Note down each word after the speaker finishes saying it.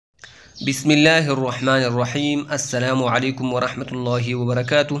बिस्मिल्लाहिर्रहमानिर्रहीम अस्सलामु अलैकुम वरहमतुल्लाहि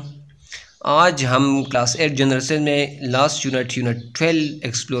वबरकातुह। आज हम क्लास 8 जनरल में लास्ट यूनिट 12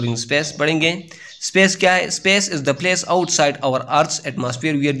 एक्सप्लोरिंग स्पेस पढ़ेंगे। स्पेस क्या है? Space is the place outside our earth's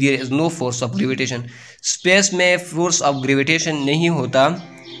atmosphere where there is no force of gravitation. Space में फोर्स ऑफ ग्रेविटेशन नहीं होता।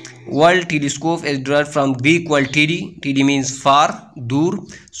 World telescope is derived from Greek word TD means फार, दूर,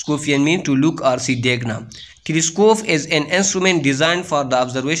 स्कोपियन mean to look और सी, देखना। Telescope is an instrument design for the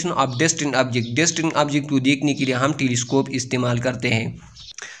observation of distant object को देखने के लिए हम टेलीस्कोप इस्तेमाल करते हैं।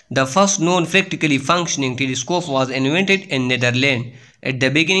 The first known practically functioning telescope was invented in Netherlands at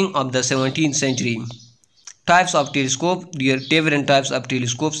the beginning of the 17th century। Types of telescope, different types of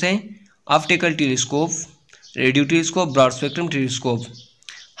telescopes हैं। Optical telescope, radio telescope, broad spectrum telescope.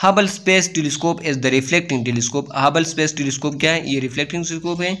 Hubble space telescope is the reflecting telescope. Hubble space telescope क्या है? ये reflecting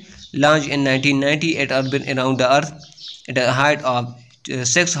telescope है। Launch in 1990 eight orbit around the earth at a height of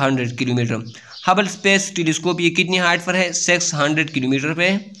 600 kilometre. Hubble space telescope ये कितनी height पर है? 600 kilometre पे।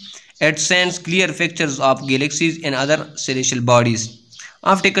 It sends clear pictures of galaxies and other celestial bodies.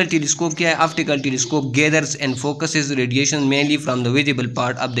 Optical telescope क्या है? Optical telescope gathers and focuses radiation mainly from the visible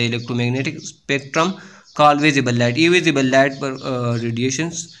part of the electromagnetic spectrum called visible light. ये visible light पर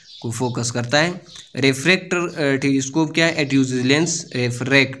radiations को focus करता है। Refractor telescope क्या है? It uses lens.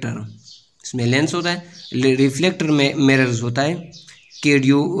 Refractor इसमें लेंस होता है, रिफ्लेक्टर में मिरर्स होता है।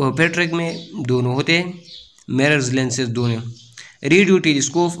 कैडियोपेट्रिक में दोनों होते हैं, मिरर्स लेंसेज दोनों। Radio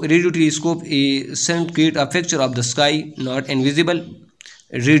telescope send create a picture of the sky not invisible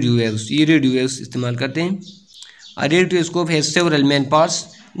radio waves. ये रेडियो वेव्स इस्तेमाल करते हैं। A radio telescope has several main parts,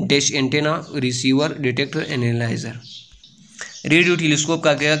 dish, antenna, receiver, detector and analyser. Radio telescope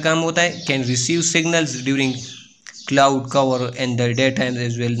का क्या काम होता है? Can receive signals during cloud cover and the day time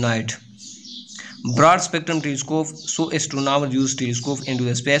as well night. Broad spectrum telescope, so astronomers use telescope into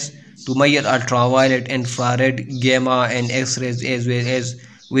the space to measure ultraviolet, infrared, gamma and X-rays as well as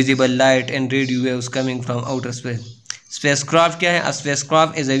visible light and radio waves coming from outer space. Spacecraft क्या है? A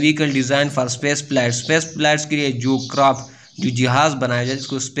spacecraft is a vehicle designed for space flight. Space flights के लिए जो जहाज बनाया जाता है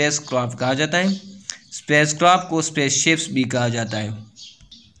इसको स्पेस क्राफ्ट कहा जाता है। स्पेस क्राफ्ट को स्पेस शिप्स भी कहा जाता है।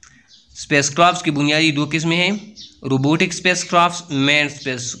 स्पेस क्राफ्ट की बुनियादी दो किस्में हैं, robotic space craft, man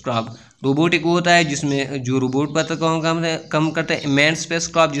space craft. Robotic वो होता है जिसमें जो रोबोट पर कम करता है। मैन स्पेस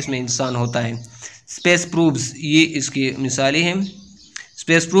क्राफ्ट जिसमें इंसान होता है। स्पेस प्रूव्स ये इसकी मिसालें हैं।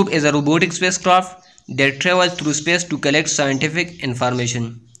 Space prove is a robotic space craft that travels through space to collect scientific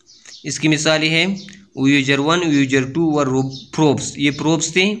information. इसकी मिसालें हैं वोयेजर 1, वोयेजर 2 वर प्रोब्स। ये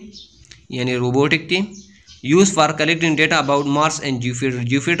प्रोब्स थे यानी रोबोटिक थे। Use for collecting data about Mars and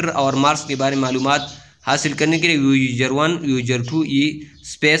Jupiter और मार्स के बारे में मालूमात हासिल करने के लिए वोयेजर 1, वोयेजर 2 ये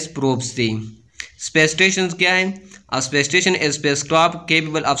स्पेस प्रोब्स थे। स्पेस स्टेशन क्या है? A space station is space craft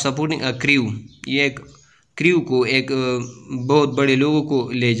capable of supporting a crew. ये एक क्रू को, एक बहुत बड़े लोगों को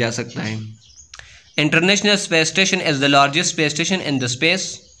ले जा सकता है। International space station is the largest space station in the space.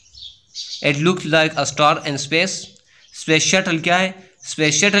 It looks like a star in space. Space shuttle क्या है?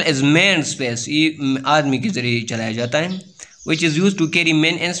 Space shuttle is man space, ये आदमी के जरिए चलाया जाता है। Which is use to carry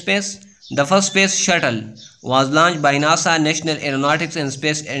man in space. The first space shuttle was launched by NASA National Aeronautics and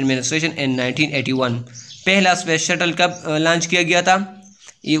Space Administration in 1981। पहला स्पेस शटल कब लॉन्च किया गया था?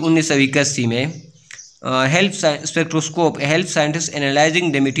 ये 1981 में। Help spectroscope help scientist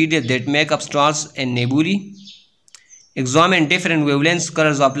analysing the material that make up stars and नेबुली। Examine different wavelengths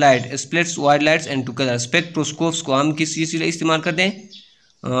colours of light, splits white lights and to colour. स्पेक्ट्रोस्कोप्स को हम किस चीज़ के लिए इस्तेमाल करते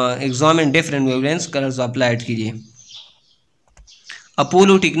हैं? Examine different wavelengths colours of light के लिए।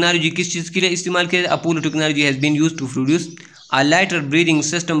 अपोलो टेक्नोलॉजी किस चीज़ के लिए इस्तेमाल किया? Apollo technology has been used to produce a lighter breathing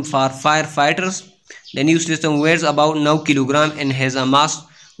system for fire fighters. The new system wears about 9 kilogram and has a mass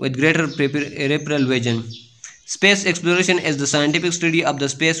with greater peripheral vision। Space exploration is the scientific study of the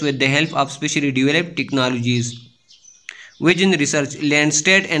space with the help of specially developed technologies. Vision research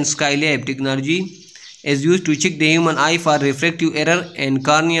लैंडस्टेट and Skylab technology is used to check the human I for refractive error and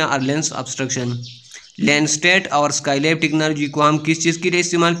cornea और lens obstruction. लैंडस्टेट और Skylab technology को हम किस चीज़ के लिए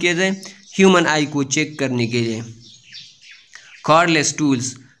इस्तेमाल किया जाए? ह्यूमन आई को चेक करने के लिए। Cordless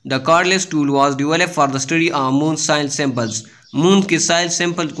tools, the cordless tool was developed for the study of moon soil samples. Moon के सॉइल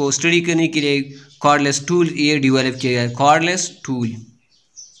सैंपल को स्टडी करने के लिए कॉर्डलेस टूल ये डेवलप किया गया है। Cordless tool.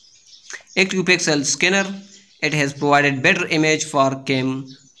 Active pixel scanner, it has provided better image for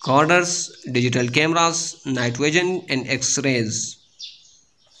कैमकॉर्डर्स, digital cameras, night vision and X-rays.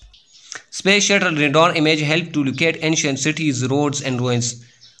 Space shuttle radar image help to locate ancient cities, roads and ruins।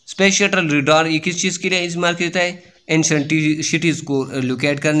 Space shuttle radar ये किस चीज़ के लिए इस्तेमाल किया जाता है? Ancient cities को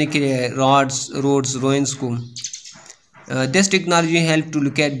locate करने के लिए, रोड्स, रुइंस को। This technology helped to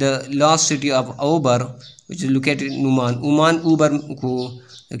locate the lost city of Ober, which is located in Oman. Oman Uber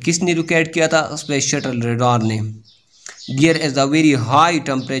को किसने locate किया था? Space shuttle radar ने. There is a very high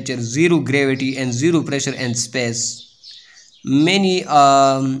temperature, zero gravity and zero pressure in space. Many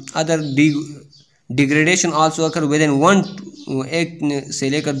other degradation also occur within 1 से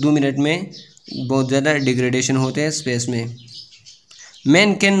लेकर 2 minute में बहुत ज़्यादा degradation होते हैं space में.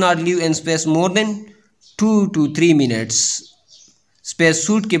 Men cannot live in space more than 2 to 3 minutes. Space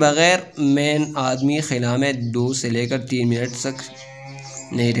suit के बगैर मैन आदमी खिला में 2 से लेकर 3 मिनट तक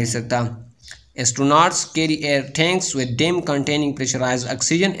नहीं रह सकता. Astronauts carry air tanks with them containing pressurized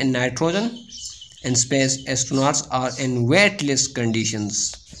oxygen and nitrogen. In space, astronauts are in weightless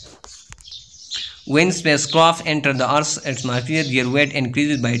conditions. When spacecraft enter the Earth's atmosphere, their weight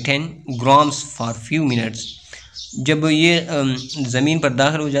increases by 10 grams for few minutes. जब ये ज़मीन पर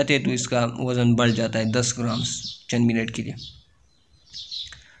दाखिल हो जाते हैं तो इसका वज़न बढ़ जाता है 10 ग्राम्स चंद मिनट के लिए.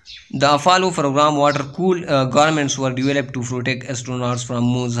 The Apollo program water-cooled garments were developed to protect astronauts from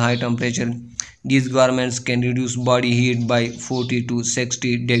moon's high temperature. These garments can reduce body heat by 40 to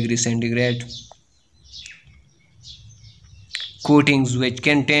 60 degrees centigrade. Coatings which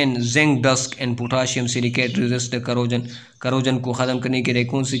contain zinc dust and potassium silicate resist the corrosion. corrosion को ख़त्म करने के लिए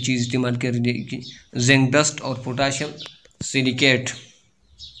कौन सी चीज़ इस्तेमाल कर रही है? zinc dust और potassium silicate.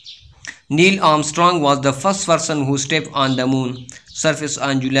 Neil Armstrong was the first person who stepped on the moon surface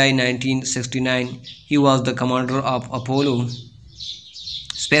on July 1969. He was the commander of Apollo.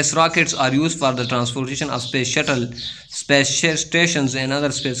 Space rockets are used for the transportation of space shuttle, space stations and other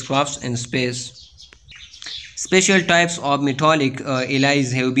spacecrafts in space. Special types of metallic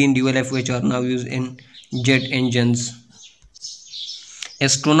alloys have been developed which are now used in jet engines.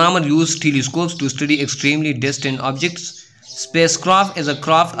 Astronomers use telescopes to study extremely distant objects. Spacecraft is a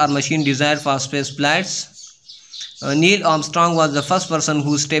craft or machine designed for space flights. Neil Armstrong was the first person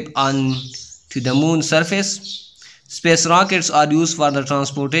who stepped on to the moon's surface. Space rockets are used for the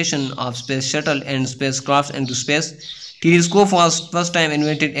transportation of space shuttle and spacecraft into space. Telescope was first time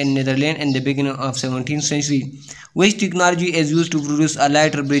invented in Netherlands in the beginning of 17th century, which technology is used to produce a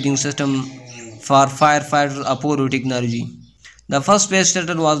lighter breathing system for firefighters. Apollo technology. The first space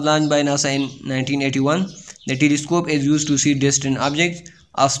shuttle was launched by NASA in 1981. The telescope is used to see distant objects.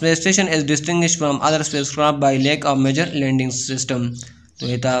 A space station is distinguished from other spacecraft by lack of major landing system. तो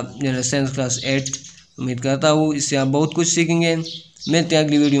ये था general science class 8. उम्मीद करता हूँ इससे आप बहुत कुछ सीखेंगे. मिलते हैं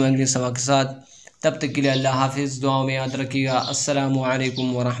अगली वीडियो में अगले सवाल के साथ. तब तक के लिए अल्लाह हाफिज़. दुआओं में याद रखिएगा. अस्सलामु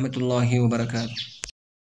अलैकुम व रहमतुल्लाहि व बरकातुहू.